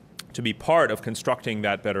 to be part of constructing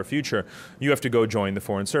that better future, you have to go join the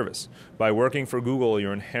Foreign Service. By working for Google,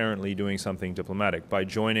 you're inherently doing something diplomatic. By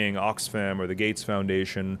joining Oxfam or the Gates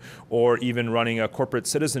Foundation, or even running a corporate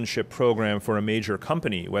citizenship program for a major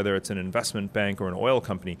company, whether it's an investment bank or an oil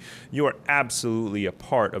company, you are absolutely a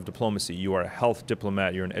part of diplomacy. You are a health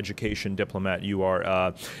diplomat, you're an education diplomat, you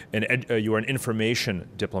are an information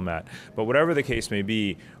diplomat. But whatever the case may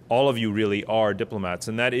be, all of you really are diplomats,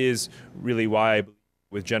 and that is really why I believe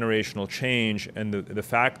with generational change and the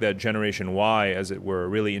fact that Generation Y, as it were,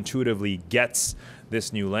 really intuitively gets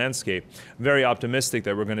this new landscape, I'm very optimistic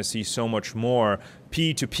that we're going to see so much more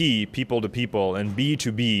P2P, people to people, and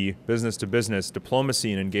B2B, business to business,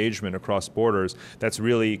 diplomacy and engagement across borders that's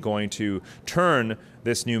really going to turn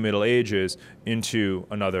this new Middle Ages into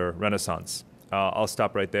another Renaissance. I'll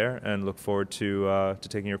stop right there and look forward to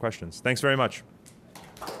taking your questions. Thanks very much.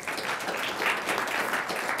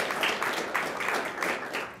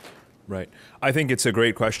 Right. I think it's a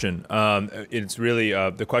great question. It's really,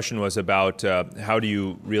 the question was about how do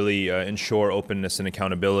you really ensure openness and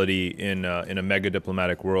accountability in a mega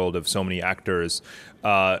diplomatic world of so many actors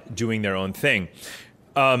doing their own thing.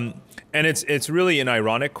 And it's really an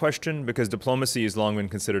ironic question because diplomacy has long been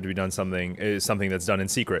considered to be something that's done in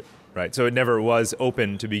secret, right? So it never was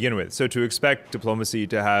open to begin with. So to expect diplomacy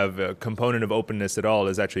to have a component of openness at all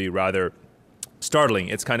is actually rather startling.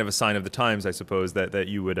 It's kind of a sign of the times, I suppose, that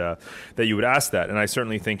you would ask that, and I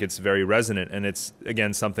certainly think it's very resonant. And it's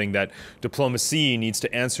again something that diplomacy needs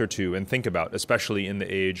to answer to and think about, especially in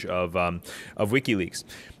the age of WikiLeaks.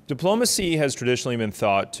 Diplomacy has traditionally been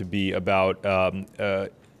thought to be about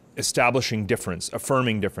establishing difference,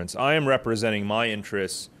 affirming difference. I am representing my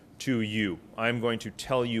interests to you. I'm going to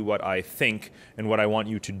tell you what I think and what I want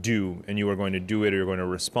you to do, and you are going to do it or you're going to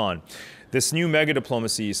respond. This new mega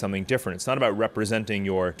diplomacy is something different. It's not about representing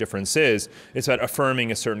your differences, it's about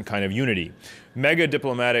affirming a certain kind of unity. Mega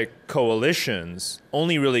diplomatic coalitions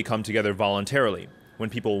only really come together voluntarily when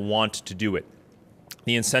people want to do it.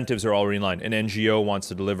 The incentives are already in line. An NGO wants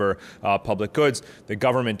to deliver public goods. The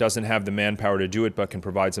government doesn't have the manpower to do it, but can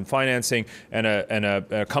provide some financing, and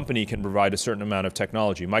a company can provide a certain amount of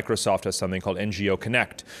technology. Microsoft has something called NGO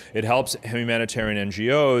Connect. It helps humanitarian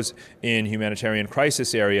NGOs in humanitarian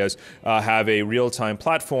crisis areas have a real-time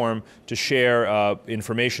platform to share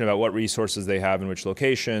information about what resources they have in which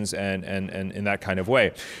locations and in that kind of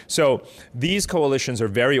way. So these coalitions are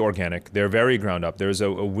very organic. They're very ground up. There's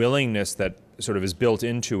a willingness that sort of is built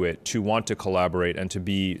into it to want to collaborate and to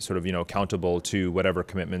be sort of, accountable to whatever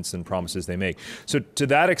commitments and promises they make. So to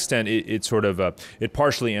that extent, it sort of, it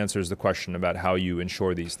partially answers the question about how you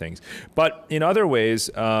ensure these things. But in other ways,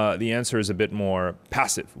 the answer is a bit more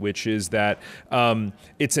passive, which is that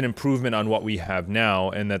it's an improvement on what we have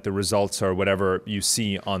now, and that the results are whatever you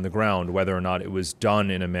see on the ground, whether or not it was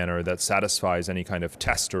done in a manner that satisfies any kind of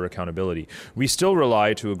test or accountability. We still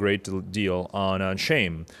rely to a great deal on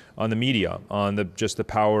shame, on the media, on just the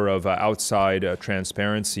power of outside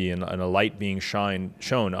transparency and a light being shown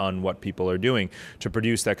on what people are doing to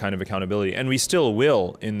produce that kind of accountability. And we still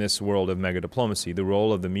will in this world of mega diplomacy. The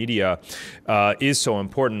role of the media is so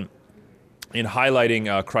important in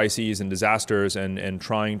highlighting crises and disasters and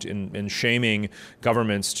trying to, and shaming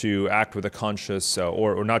governments to act with a conscious,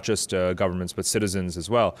 or not just governments, but citizens as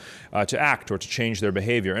well, to act or to change their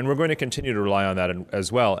behavior. And we're going to continue to rely on that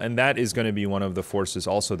as well. And that is going to be one of the forces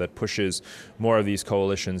also that pushes more of these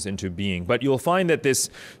coalitions into being. But you'll find that this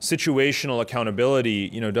situational accountability,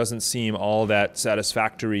 doesn't seem all that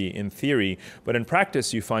satisfactory in theory, but in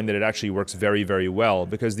practice you find that it actually works very, very well,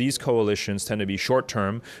 because these coalitions tend to be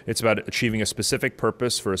short-term. It's about achieving serving a specific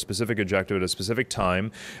purpose for a specific objective at a specific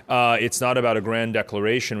time. It's not about a grand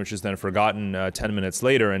declaration, which is then forgotten 10 minutes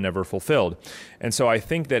later and never fulfilled. And so I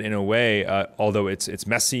think that in a way, although it's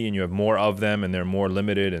messy and you have more of them and they're more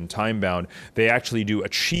limited and time-bound, they actually do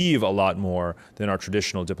achieve a lot more than our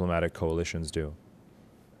traditional diplomatic coalitions do.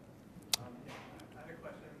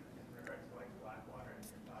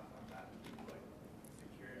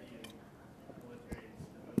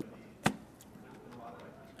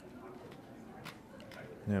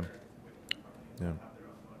 Yeah. Yeah.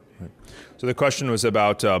 Right. So the question was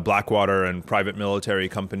about Blackwater and private military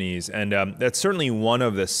companies, and that's certainly one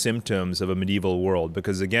of the symptoms of a medieval world,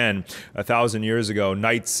 because again, 1,000 years ago,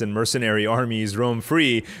 knights and mercenary armies roamed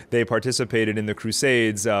free. They participated in the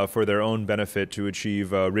Crusades for their own benefit to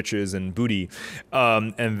achieve riches and booty,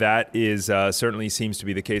 and that is certainly seems to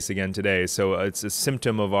be the case again today. So it's a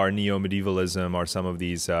symptom of our neo-medievalism, are some of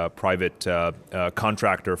these private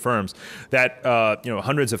contractor firms that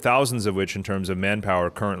hundreds of thousands of which, in terms of manpower,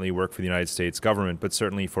 currently work for the United States government, but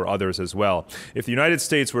certainly for others as well. If the United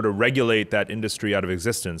States were to regulate that industry out of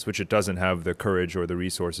existence, which it doesn't have the courage or the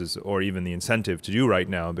resources or even the incentive to do right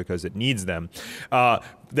now because it needs them,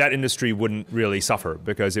 that industry wouldn't really suffer,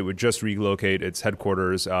 because it would just relocate its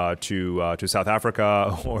headquarters to South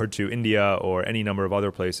Africa or to India or any number of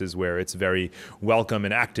other places where it's very welcome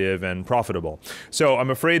and active and profitable. So I'm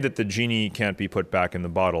afraid that the genie can't be put back in the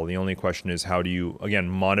bottle. The only question is, how do you, again,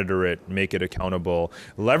 monitor it, make it accountable,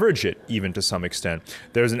 leverage it even to some extent.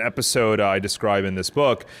 There's an episode I describe in this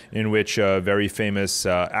book in which a very famous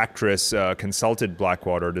actress consulted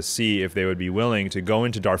Blackwater to see if they would be willing to go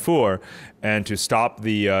into Darfur and to stop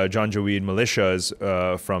the Janjaweed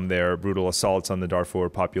militias from their brutal assaults on the Darfur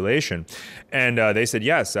population. And they said,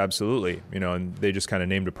 yes, absolutely. And they just kind of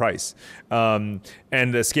named a price. And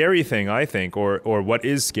the scary thing, I think, or what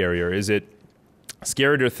is scarier, is it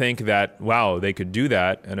scary to think that, wow, they could do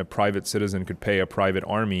that and a private citizen could pay a private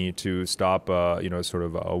army to stop, sort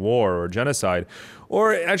of a war or genocide?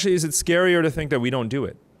 Or actually, is it scarier to think that we don't do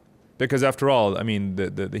it? Because after all, I mean,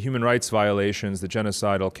 the human rights violations, the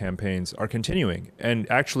genocidal campaigns are continuing. And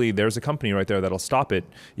actually, there's a company right there that'll stop it,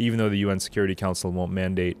 even though the UN Security Council won't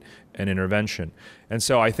mandate an intervention. And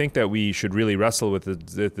so I think that we should really wrestle with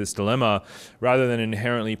this dilemma, rather than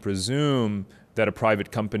inherently presume that a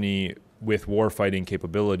private company with war-fighting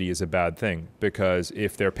capability is a bad thing. Because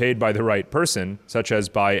if they're paid by the right person, such as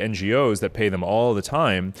by NGOs that pay them all the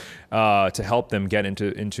time to help them get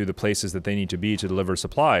into the places that they need to be to deliver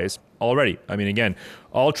supplies, already, I mean, again,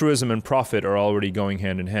 altruism and profit are already going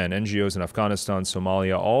hand in hand. NGOs in Afghanistan,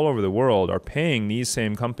 Somalia, all over the world are paying these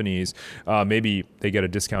same companies. Maybe they get a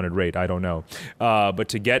discounted rate, I don't know, but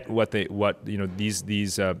to get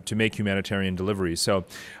to make humanitarian deliveries. So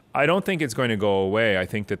I don't think it's going to go away. I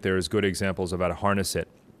think that there's good examples of how to harness it.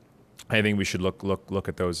 I think we should look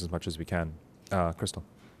at those as much as we can. Crystal.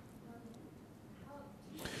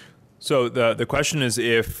 So the question is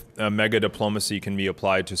if mega diplomacy can be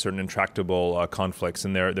applied to certain intractable conflicts,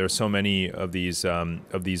 and there are so many of these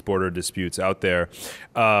border disputes out there.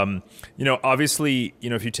 Obviously,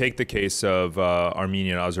 if you take the case of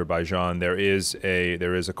Armenia and Azerbaijan, there is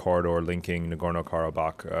a corridor linking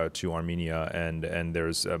Nagorno-Karabakh to Armenia, and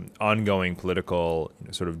there's ongoing political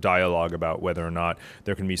sort of dialogue about whether or not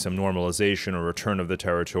there can be some normalization or return of the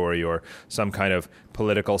territory or some kind of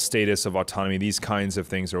political status of autonomy. These kinds of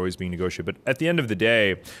things are always being negotiated. But at the end of the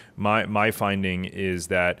day, my finding is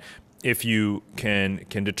that if you can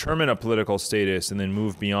determine a political status and then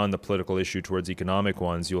move beyond the political issue towards economic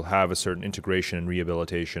ones, you'll have a certain integration and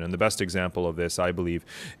rehabilitation. And the best example of this, I believe,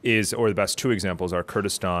 or the best two examples are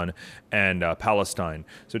Kurdistan and Palestine.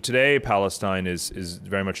 So today, Palestine is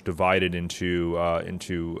very much divided into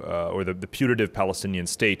the putative Palestinian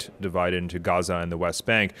state divided into Gaza and the West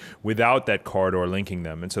Bank without that corridor linking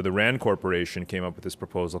them. And so the RAND Corporation came up with this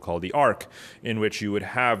proposal called the ARC, in which you would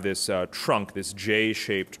have this trunk, this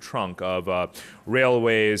J-shaped trunk of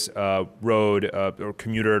railways, road or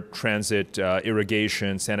commuter transit,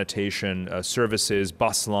 irrigation, sanitation services,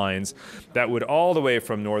 bus lines that would all the way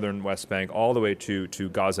from northern West Bank all the way to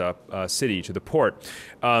Gaza city, to the port.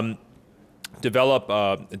 Develop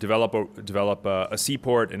a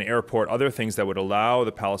seaport, an airport, other things that would allow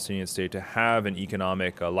the Palestinian state to have an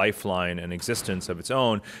economic lifeline and existence of its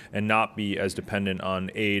own and not be as dependent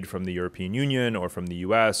on aid from the European Union or from the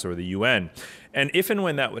US or the UN. And if and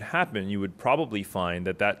when that would happen, you would probably find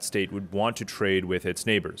that state would want to trade with its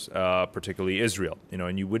neighbors, particularly Israel,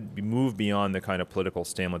 and you would move beyond the kind of political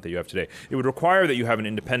stalemate that you have today. It would require that you have an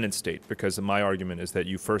independent state, because my argument is that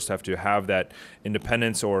you first have to have that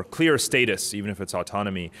independence or clear status exists, even if it's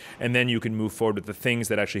autonomy, and then you can move forward with the things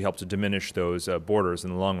that actually help to diminish those borders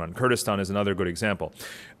in the long run. Kurdistan is another good example.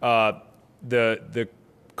 The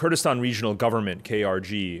Kurdistan Regional Government,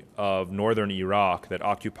 KRG, of northern Iraq that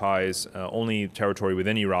occupies only territory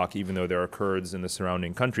within Iraq, even though there are Kurds in the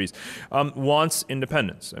surrounding countries, wants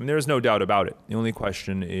independence. I mean, there's no doubt about it. The only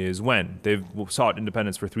question is when. They've sought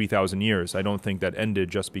independence for 3,000 years. I don't think that ended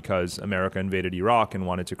just because America invaded Iraq and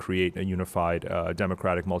wanted to create a unified,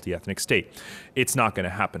 democratic, multi-ethnic state. It's not going to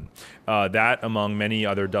happen. That, among many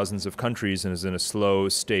other dozens of countries, is in a slow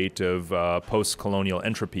state of post-colonial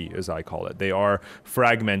entropy, as I call it. They are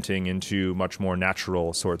fragmenting into much more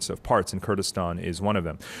natural sorts of parts, and Kurdistan is one of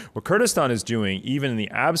them. What Kurdistan is doing, even in the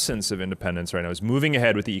absence of independence right now, is moving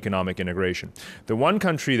ahead with the economic integration. The one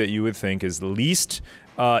country that you would think is the least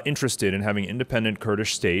interested in having an independent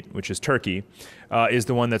Kurdish state, which is Turkey, is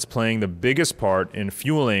the one that's playing the biggest part in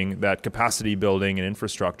fueling that capacity building and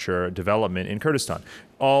infrastructure development in Kurdistan.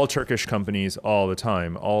 All Turkish companies all the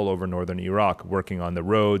time, all over northern Iraq, working on the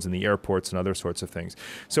roads and the airports and other sorts of things.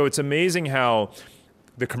 So it's amazing how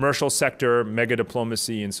the commercial sector, mega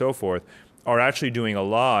diplomacy, and so forth are actually doing a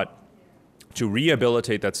lot to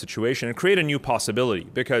rehabilitate that situation and create a new possibility.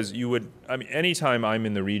 Because you would, I mean, anytime I'm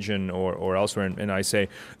in the region or elsewhere and I say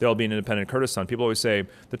there'll be an independent Kurdistan, people always say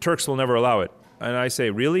the Turks will never allow it. And I say,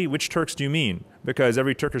 really? Which Turks do you mean? Because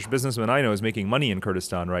every Turkish businessman I know is making money in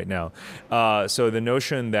Kurdistan right now. So the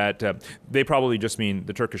notion that they probably just mean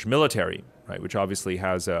the Turkish military, right, which obviously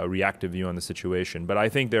has a reactive view on the situation. But I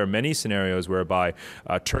think there are many scenarios whereby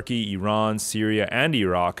Turkey, Iran, Syria, and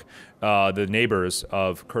Iraq, the neighbors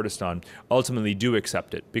of Kurdistan, ultimately do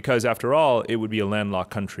accept it. Because after all, it would be a landlocked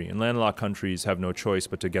country. And landlocked countries have no choice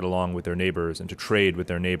but to get along with their neighbors and to trade with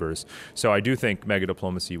their neighbors. So I do think mega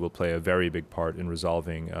diplomacy will play a very big part in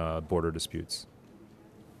resolving border disputes.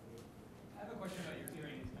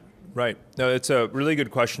 Right. No, it's a really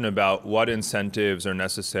good question about what incentives are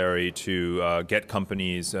necessary to get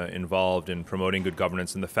companies involved in promoting good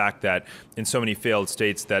governance, and the fact that in so many failed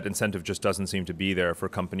states that incentive just doesn't seem to be there for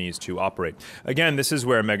companies to operate. Again, this is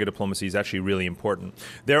where mega diplomacy is actually really important.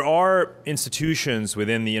 There are institutions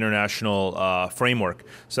within the international framework,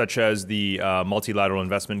 such as the Multilateral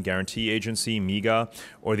Investment Guarantee Agency, MIGA,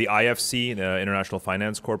 or the IFC, the International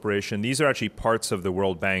Finance Corporation. These are actually parts of the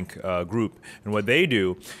World Bank group, and what they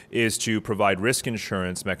do is to provide risk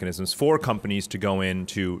insurance mechanisms for companies to go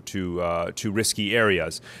into to risky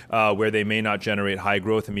areas where they may not generate high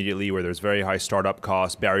growth immediately, where there's very high startup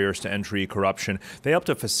costs, barriers to entry, corruption. They help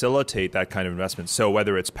to facilitate that kind of investment. So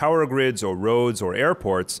whether it's power grids or roads or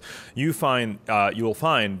airports, you will find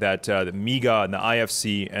that the MIGA and the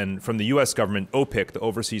IFC and from the U.S. government, OPIC, the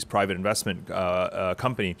Overseas Private Investment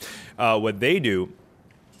Company, what they do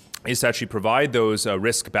is to actually provide those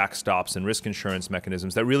risk backstops and risk insurance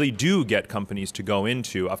mechanisms that really do get companies to go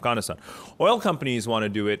into Afghanistan. Oil companies want to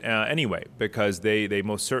do it anyway, because they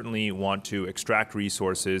most certainly want to extract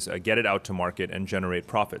resources, get it out to market, and generate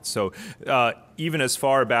profits. So even as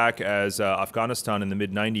far back as Afghanistan in the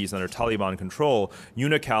mid-90s under Taliban control,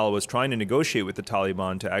 UNICAL was trying to negotiate with the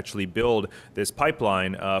Taliban to actually build this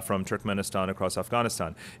pipeline from Turkmenistan across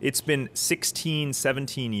Afghanistan. It's been 16,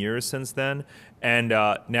 17 years since then. And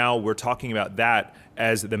now we're talking about that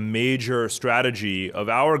as the major strategy of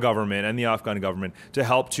our government and the Afghan government to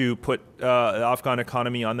help to put the Afghan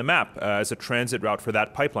economy on the map as a transit route for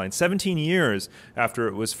that pipeline. 17 years after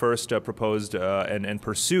it was first proposed and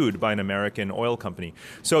pursued by an American oil company.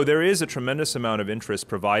 So there is a tremendous amount of interest,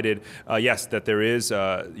 provided, yes, that there is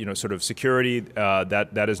sort of security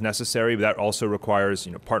that is necessary, but that also requires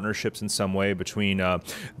partnerships in some way between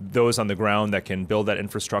those on the ground that can build that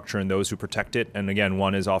infrastructure and those who protect it. And again,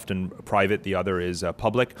 one is often private, the other is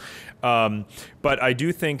public. But I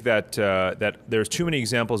do think that that there's too many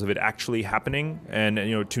examples of it actually happening.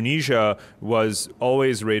 And Tunisia was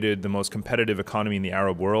always rated the most competitive economy in the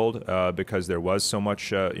Arab world because there was so much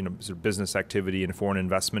sort of business activity and foreign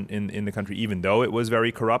investment in the country, even though it was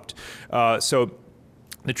very corrupt. So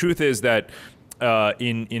the truth is that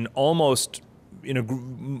in almost a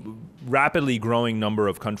rapidly growing number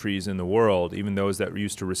of countries in the world, even those that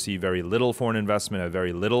used to receive very little foreign investment, have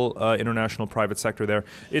very little international private sector there,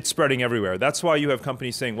 it's spreading everywhere. That's why you have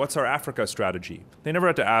companies saying, "What's our Africa strategy?" They never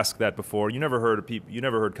had to ask that before. You never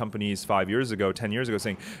heard companies 5 years ago, 10 years ago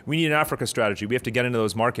saying, "We need an Africa strategy. We have to get into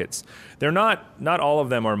those markets." They're not all of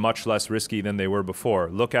them are much less risky than they were before.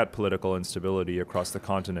 Look at political instability across the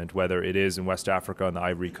continent, whether it is in West Africa on the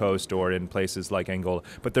Ivory Coast or in places like Angola.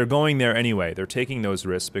 But they're going there anyway. They're taking those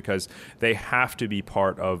risks because they have to be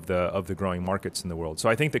part of the growing markets in the world. So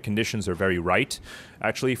I think the conditions are very right,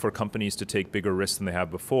 actually, for companies to take bigger risks than they have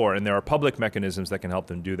before, and there are public mechanisms that can help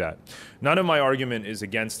them do that. None of my argument is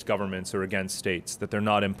against governments or against states, that they're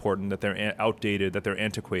not important, that they're outdated, that they're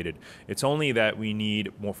antiquated. It's only that we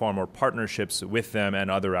need far more partnerships with them and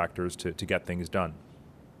other actors to get things done.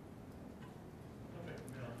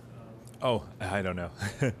 Oh, I don't know.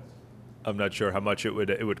 I'm not sure how much it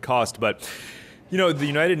would cost, but you know, the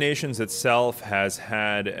United Nations itself has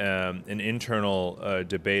had an internal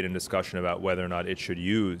debate and discussion about whether or not it should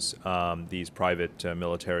use these private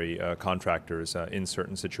military contractors in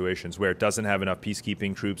certain situations where it doesn't have enough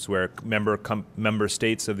peacekeeping troops, where member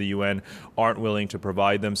states of the UN aren't willing to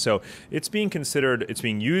provide them. So it's being considered, it's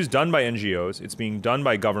being used, done by NGOs, it's being done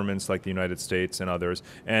by governments like the United States and others,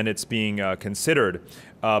 and it's being considered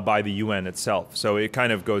by the UN itself. So it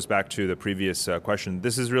kind of goes back to the previous question.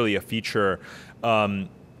 This is really a feature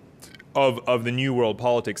of the new world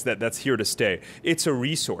politics that's here to stay. It's a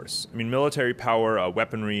resource. I mean, military power,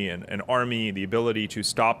 weaponry, and an army, the ability to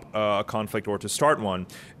stop a conflict or to start one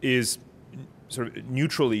is sort of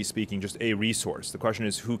neutrally speaking just a resource. The question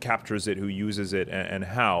is who captures it, who uses it, and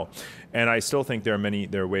how. And I still think there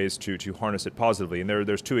are ways to harness it positively. And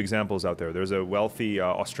there's two examples out there. There's a wealthy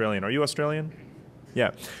Australian. Are you Australian?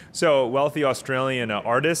 Yeah. So wealthy Australian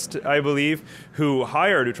artist, I believe, who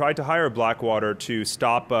tried to hire Blackwater to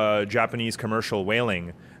stop Japanese commercial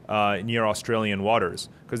whaling near Australian waters,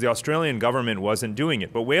 because the Australian government wasn't doing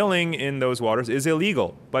it. But whaling in those waters is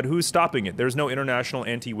illegal. But who's stopping it? There's no international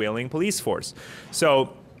anti-whaling police force.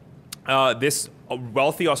 So this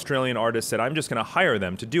wealthy Australian artist said, I'm just going to hire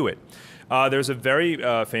them to do it. There's a very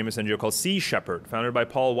famous NGO called Sea Shepherd, founded by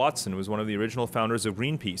Paul Watson, who was one of the original founders of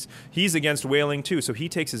Greenpeace. He's against whaling too, so he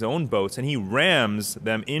takes his own boats and he rams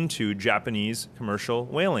them into Japanese commercial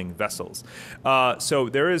whaling vessels. So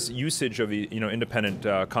there is usage of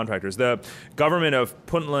independent contractors. The government of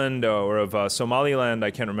Puntland or of Somaliland,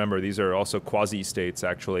 I can't remember, these are also quasi-states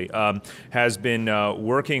actually, has been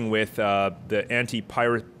working with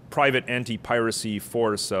the private anti-piracy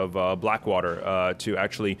force of Blackwater to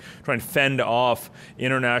actually try and fend off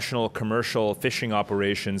international commercial fishing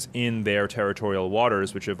operations in their territorial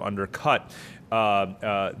waters, which have undercut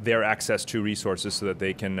their access to resources so that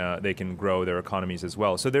they can grow their economies as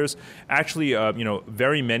well. So there's actually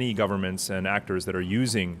very many governments and actors that are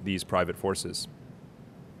using these private forces.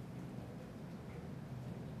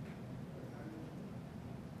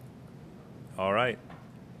 All right.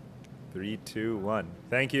 3, 2, 1.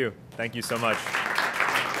 Thank you. Thank you so much.